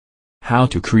How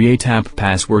to create app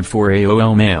password for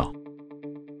AOL Mail.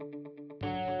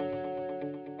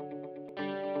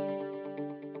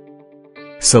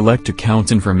 Select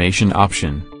Account Information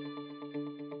option.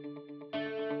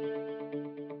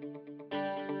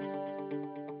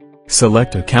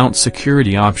 Select Account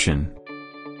Security option.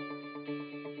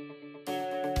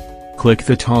 Click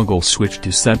the toggle switch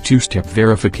to set two-step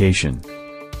verification.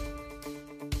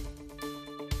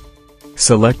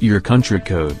 Select your country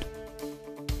code.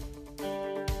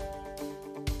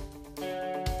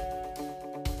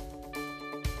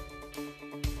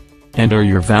 Enter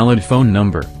your valid phone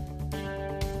number.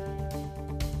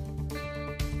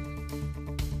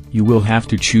 You will have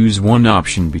to choose one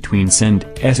option between send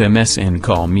SMS and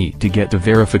call me to get the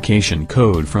verification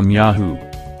code from Yahoo.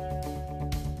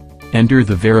 Enter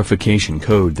the verification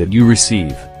code that you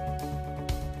receive.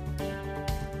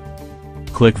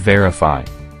 Click Verify.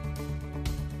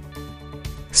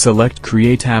 Select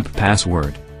Create App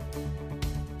Password.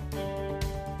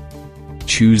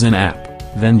 Choose an app,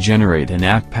 then generate an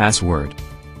app password.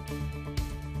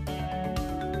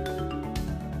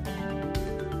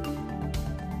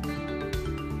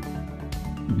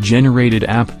 Generated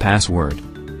app password.